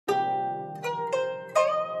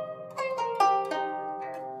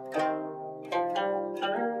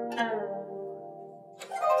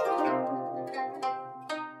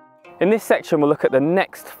In this section, we'll look at the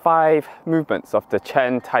next 5 movements of the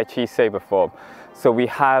Chen Tai Chi Sabre form. So we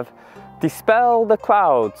have dispel the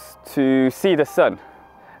clouds to see the sun,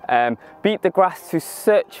 beat the grass to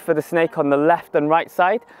search for the snake on the left and right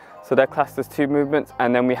side. So they're classed as 2 movements.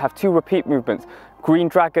 And then we have 2 repeat movements. Green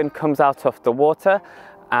dragon comes out of the water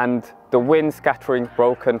and the wind scattering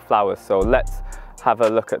broken flowers. So let's have a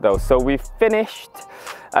look at those. So we've finished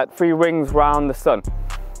at 3 rings round the sun.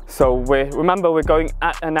 So remember we're going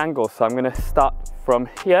at an angle, so I'm going to start from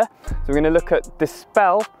here. So we're going to look at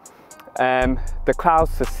dispel the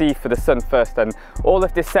clouds to see for the sun first, and all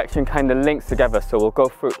of this section kind of links together, so we'll go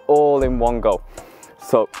through it all in one go.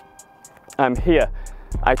 So I'm here,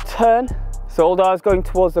 I turn, so although I was going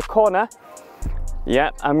towards the corner, yeah,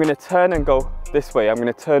 I'm going to turn and go this way. I'm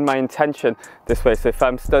going to turn my intention this way. So if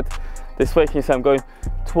I'm stood this way, can you see I'm going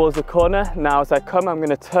towards the corner? Now as I come, I'm going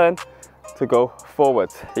to turn to go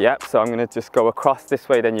forwards. Yep, so I'm going to just go across this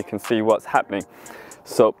way, then you can see what's happening.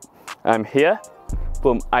 So I'm here,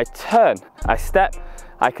 boom, I turn, I step,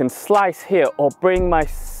 I can slice here or bring my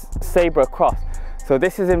sabre across. So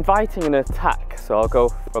this is inviting an attack. So I'll go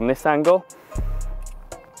from this angle.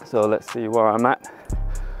 So let's see where I'm at.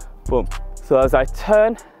 Boom. So as I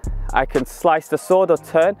turn, I can slice the sword or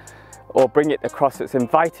turn or bring it across. It's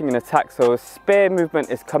inviting an attack. So a spear movement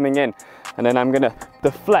is coming in, and then I'm gonna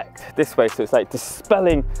deflect this way. So it's like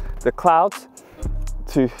dispelling the clouds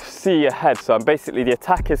to see ahead. So I'm basically, the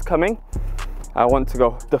attack is coming. I want to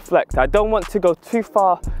go deflect. I don't want to go too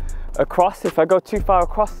far across. If I go too far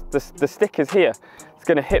across, the stick is here. It's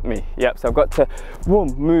gonna hit me. Yep, so I've got to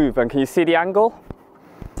move. And can you see the angle?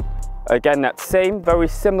 Again, that same, very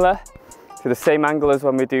similar to the same angle as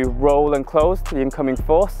when we do roll and close, the incoming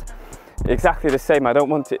force. Exactly the same. I don't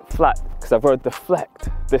want it flat because I've got to deflect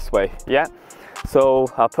this way, yeah? So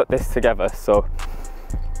I'll put this together. So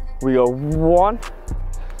we go 1,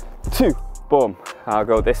 2, boom. I'll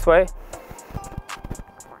go this way.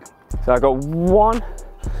 So I go 1,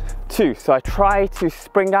 2. So I try to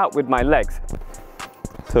spring out with my legs.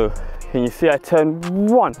 So can you see I turn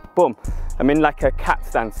 1, boom. I'm in like a cat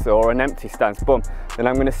stance or an empty stance, boom. Then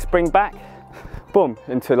I'm going to spring back, boom,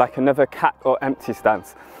 into like another cat or empty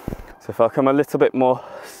stance. So if I come a little bit more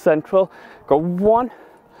central, go 1,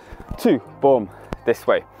 2, boom, this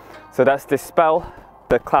way. So that's dispel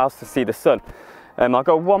the clouds to see the sun. I'll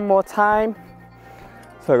go one more time.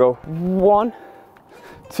 So I go 1,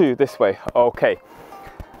 2, this way. Okay.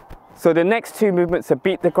 So the next 2 movements are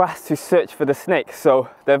beat the grass to search for the snake. So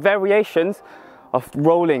they're variations of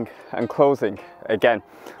rolling and closing again,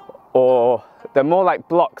 or they're more like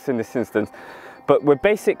blocks in this instance, but we're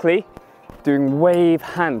basically doing wave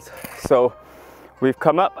hands. So we've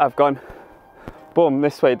come up, I've gone boom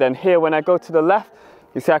this way, then here when I go to the left,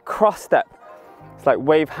 you see I cross step, it's like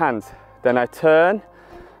wave hands, then I turn,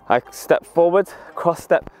 I step forward, cross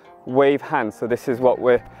step, wave hands. So this is what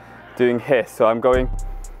we're doing here. So I'm going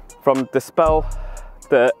from dispel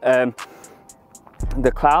the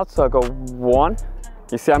clouds, so I go 1,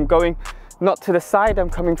 you see I'm going not to the side, I'm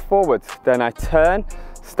coming forwards, then I turn,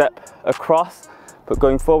 step across, but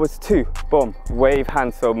going forwards 2, boom, wave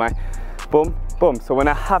hand. So my boom, boom. So when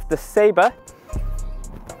I have the sabre,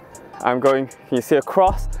 I'm going, you see,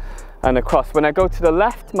 across and across. When I go to the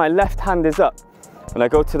left, my left hand is up. When I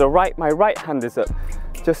go to the right, my right hand is up.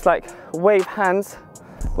 Just like wave hands,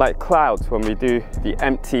 like clouds when we do the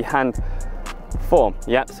empty hand form.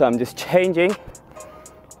 Yep, so I'm just changing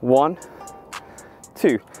 1,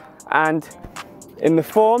 2. And in the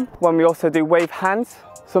form, when we also do wave hands,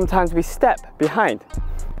 sometimes we step behind,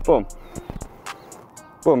 boom,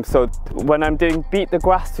 boom. So when I'm doing beat the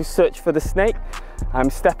grass to search for the snake, I'm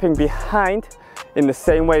stepping behind in the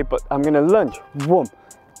same way, but I'm gonna lunge, boom,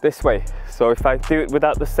 this way. So if I do it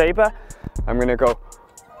without the sabre, I'm gonna go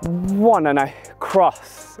 1 and I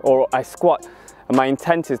cross, or I squat, and my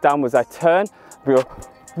intent is downwards. I turn, we go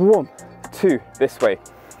 1, 2, this way.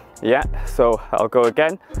 Yeah, so I'll go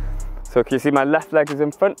again. So can you see my left leg is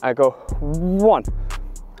in front? I go 1,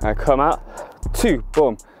 I come out, 2,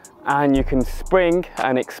 boom. And you can spring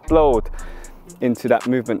and explode into that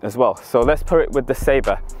movement as well. So let's put it with the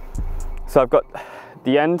sabre. So I've got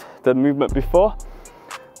the end, the movement before.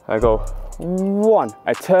 I go 1,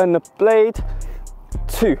 I turn the blade,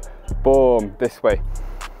 2, boom, this way.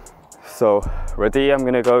 So ready, I'm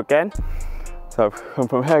gonna go again. So I come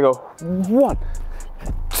from here, go 1,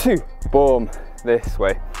 2, boom, this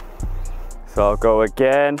way. So I'll go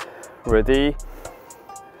again, ready,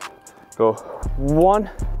 go 1,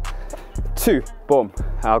 2, boom.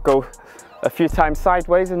 I'll go a few times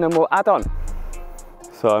sideways and then we'll add on.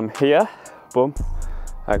 So I'm here, boom,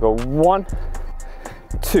 I go 1,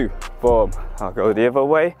 2, boom. I'll go the other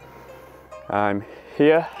way, I'm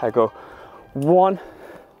here, I go 1,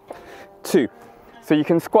 2. So you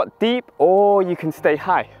can squat deep or you can stay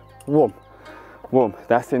high. 1, 1.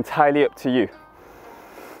 That's entirely up to you.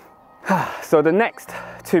 So the next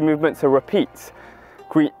 2 movements are repeats.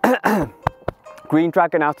 Green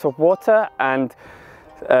dragon out of water and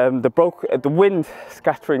the wind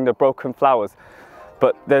scattering the broken flowers.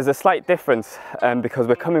 But there's a slight difference because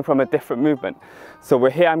we're coming from a different movement. So we're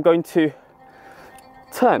here, I'm going to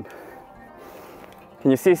turn. Can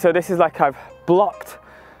you see? So this is like I've blocked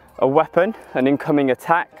a weapon, an incoming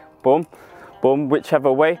attack, boom, boom,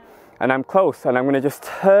 whichever way, and I'm close, and I'm going to just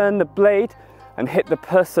turn the blade and hit the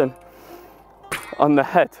person on the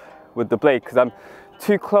head with the blade because I'm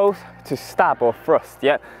too close to stab or thrust,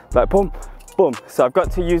 yeah? Like boom, boom. So I've got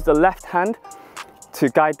to use the left hand to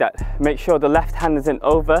guide that. Make sure the left hand isn't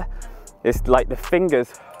over. It's like the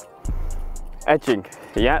fingers edging,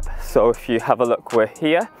 yep. So if you have a look, we're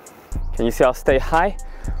here. Can you see I'll stay high?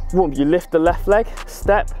 Boom, you lift the left leg,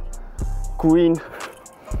 step, green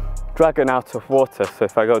dragon out of water. So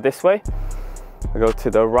if I go this way, I go to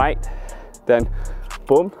the right, then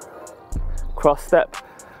boom, cross step,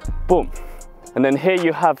 boom. And then here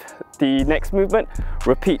you have the next movement,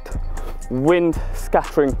 repeat, wind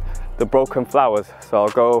scattering the broken flowers. So I'll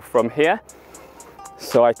go from here.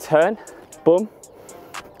 So I turn, boom,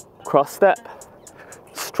 cross step,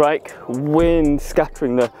 strike, wind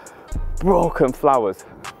scattering the broken flowers.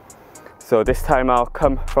 So this time I'll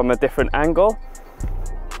come from a different angle.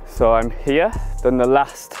 So I'm here, then the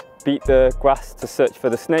last, beat the grass to search for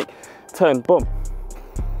the snake, turn, boom,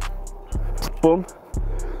 boom,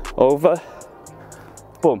 over,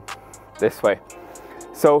 boom, this way.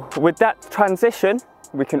 So with that transition,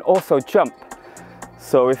 we can also jump.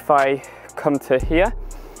 So if I come to here,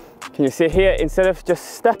 can you see here, instead of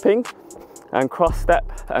just stepping and cross step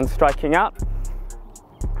and striking out,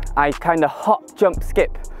 I kind of hop, jump,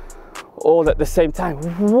 skip all at the same time,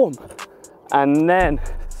 whoom, and then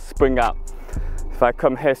spring out. If I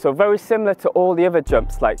come here, so very similar to all the other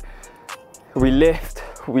jumps, like we lift,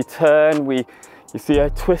 we turn, you see a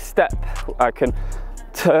twist step, I can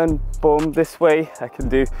turn, boom, this way, I can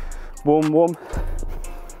do boom, boom,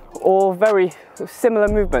 all very similar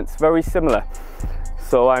movements, very similar.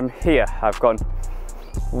 So I'm here, I've gone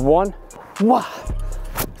 1,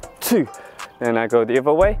 2, then I go the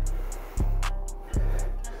other way,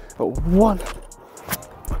 1,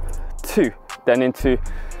 2, then into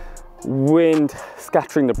wind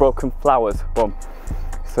scattering the broken flowers, boom.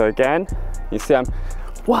 So again, you see I'm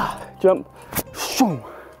jump, shoom,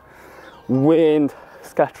 wind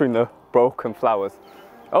scattering the broken flowers.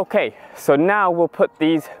 Okay, so now we'll put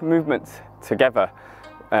these movements together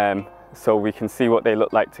so we can see what they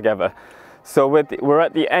look like together. So we're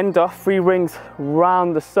at the end of 3 rings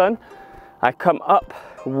round the sun. I come up,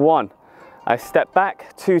 1. I step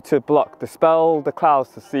back, 2 to block, dispel the clouds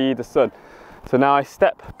to see the sun. So now I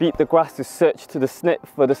step, beat the grass to search to the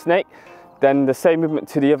for the snake, then the same movement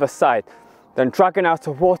to the other side. Then dragon out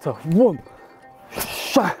of water, whoom,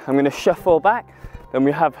 I'm going to shuffle back. Then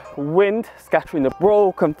we have wind scattering the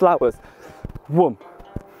broken flowers, whoom.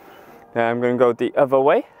 Then I'm going to go the other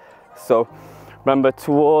way. So remember,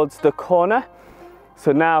 towards the corner.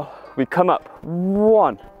 So now we come up,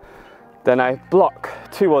 1. Then I block,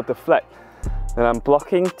 2 or deflect. Then I'm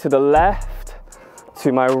blocking to the left,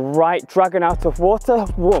 to my right, dragon out of water,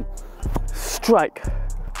 whoom, strike,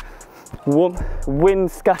 whoom, wind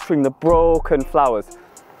scattering the broken flowers.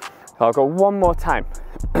 I'll go 1 more time.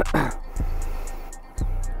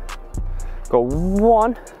 Go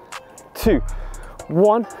 1, 2,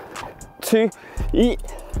 1, 2, eat,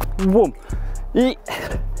 whoom, eat,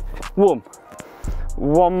 whoom.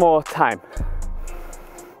 1 more time.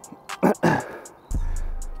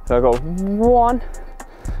 So I go 1,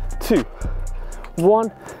 2,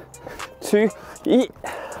 1, 2, eat,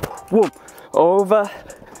 whoom, over,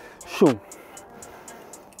 shoom.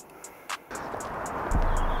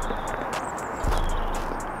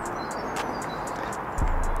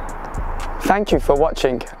 Thank you for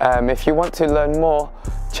watching. If you want to learn more,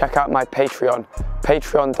 check out my Patreon,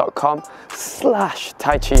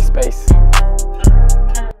 patreon.com/Tai Chi Space.